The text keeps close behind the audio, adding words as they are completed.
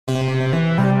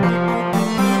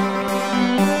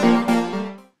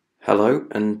Hello,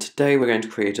 and today we're going to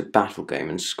create a battle game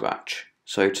in Scratch.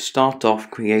 So to start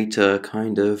off, create a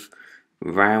kind of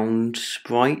round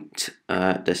sprite.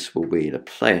 This will be the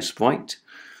player sprite.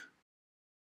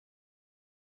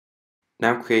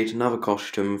 Now create another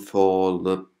costume for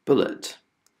the bullet.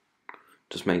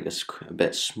 Just make this a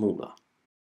bit smaller.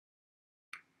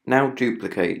 Now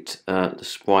duplicate the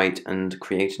sprite and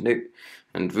create a new,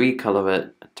 and recolor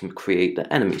it to create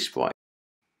the enemy sprite.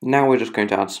 Now we're just going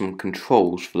to add some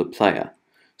controls for the player.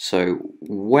 So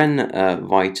when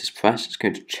right is pressed, it's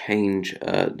going to change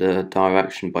the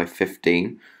direction by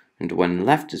 15, and when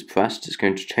left is pressed, it's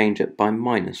going to change it by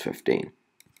minus 15.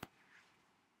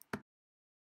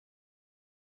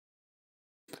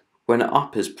 When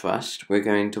up is pressed, we're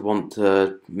going to want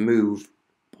to move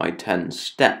by 10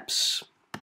 steps.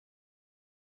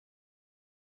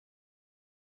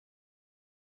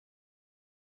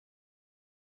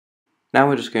 Now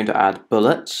we're just going to add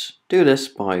bullets. Do this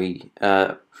by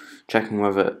checking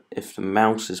whether if the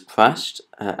mouse is pressed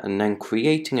and then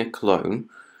creating a clone.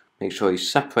 Make sure you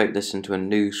separate this into a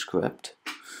new script,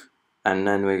 and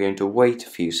then we're going to wait a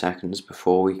few seconds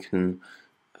before we can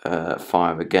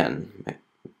fire again.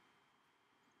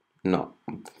 Not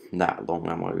that long,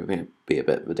 that might be a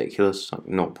bit ridiculous, like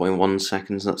 0.1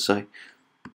 seconds, let's say.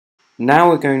 Now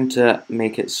we're going to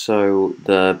make it so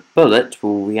the bullet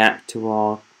will react to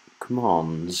our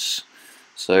commands.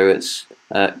 So it's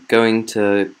going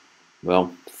to,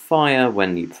 well, fire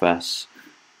when you press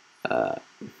the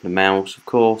mouse, of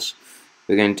course.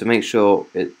 We're going to make sure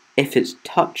if it's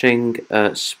touching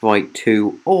sprite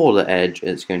 2 or the edge,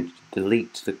 it's going to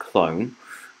delete the clone.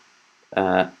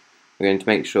 We're going to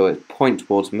make sure it points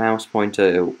towards mouse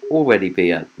pointer. It will already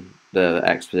be at the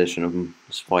X position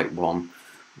of sprite 1.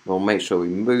 We'll make sure we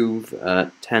move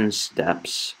 10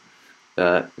 steps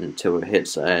until it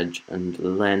hits the edge, and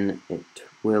then it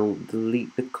will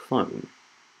delete the clone.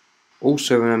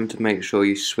 Also remember to make sure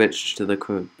you switch to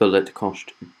the bullet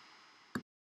costume.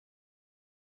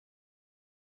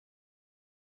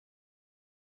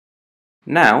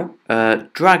 Now,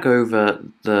 drag over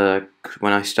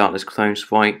when I start this clone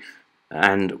sprite,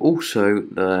 and also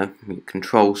the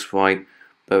control sprite,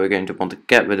 but we're going to want to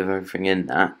get rid of everything in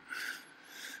that,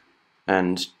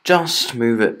 and just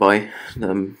move it by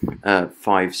the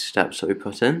 5 steps that we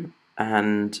put in,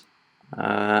 and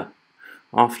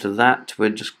after that we're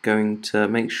just going to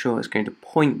make sure it's going to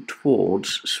point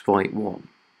towards sprite 1.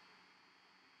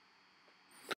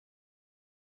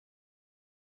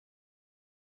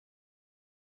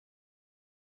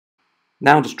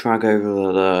 Now just drag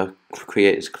over the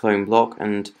creator's clone block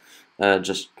and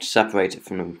just separate it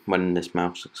from when this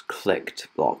mouse is clicked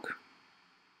block.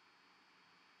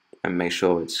 And make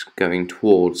sure it's going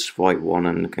towards sprite 1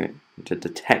 and to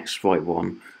detect sprite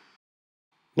 1.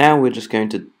 Now we're just going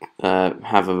to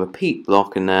have a repeat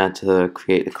block in there to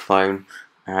create the clone,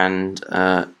 and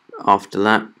after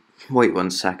that wait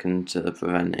 1 second to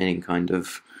prevent any kind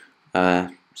of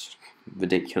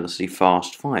ridiculously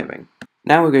fast firing.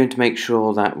 Now we're going to make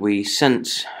sure that we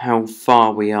sense how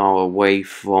far we are away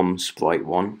from sprite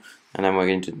 1, and then we're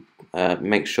going to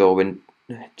make sure we're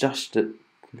just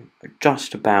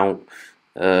about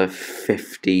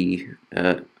 50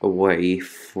 away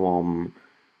from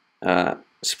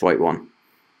sprite 1.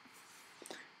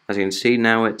 As you can see,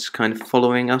 now it's kind of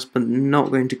following us but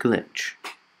not going to glitch.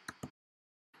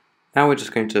 Now we're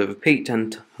just going to repeat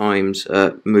 10 times,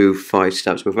 move 5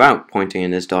 steps without pointing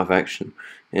in this direction,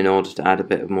 in order to add a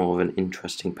bit more of an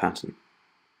interesting pattern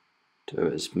to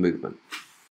its movement.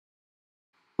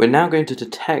 We're now going to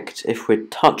detect if we're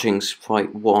touching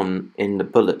sprite 1 in the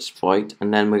bullet sprite,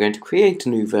 and then we're going to create a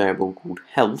new variable called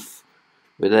health.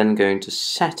 We're then going to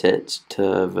set it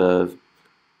to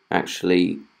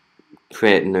actually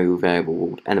create a new variable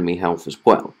called enemy health as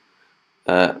well.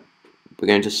 We're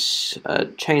going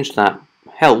to change that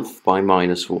health by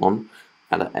 -1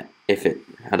 if it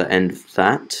at the end of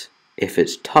that. If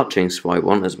it's touching sprite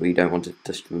 1, as we don't want to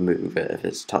just remove it if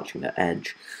it's touching the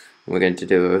edge. And we're going to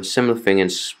do a similar thing in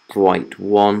sprite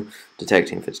 1,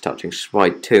 detecting if it's touching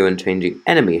sprite 2 and changing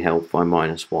enemy health by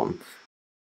 -1.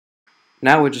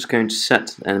 Now we're just going to set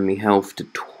the enemy health to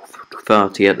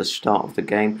 30 at the start of the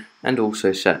game, and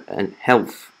also set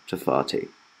health to 30.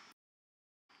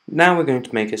 Now we're going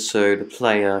to make it so the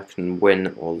player can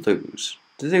win or lose.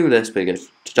 To do this, we're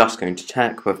just going to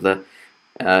check whether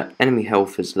the enemy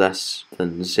health is less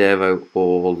than 0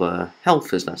 or the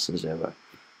health is less than 0.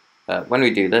 When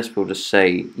we do this, we'll just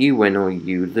say you win or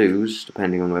you lose,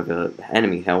 depending on whether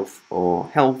enemy health or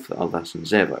health are less than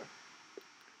 0.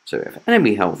 So if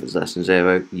enemy health is less than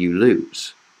 0, you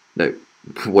lose. No,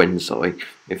 win, sorry.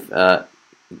 If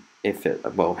if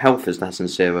health is less than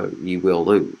 0, you will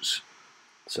lose.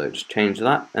 So just change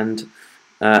that, and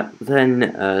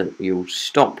then you'll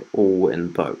stop all in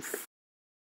both.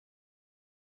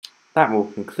 That will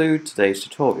conclude today's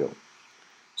tutorial.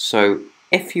 So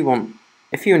if you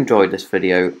enjoyed this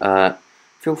video,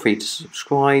 feel free to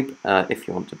subscribe. If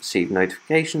you want to receive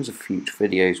notifications of future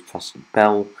videos, press the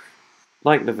bell.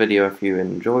 Like the video if you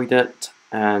enjoyed it,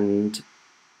 and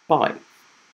bye.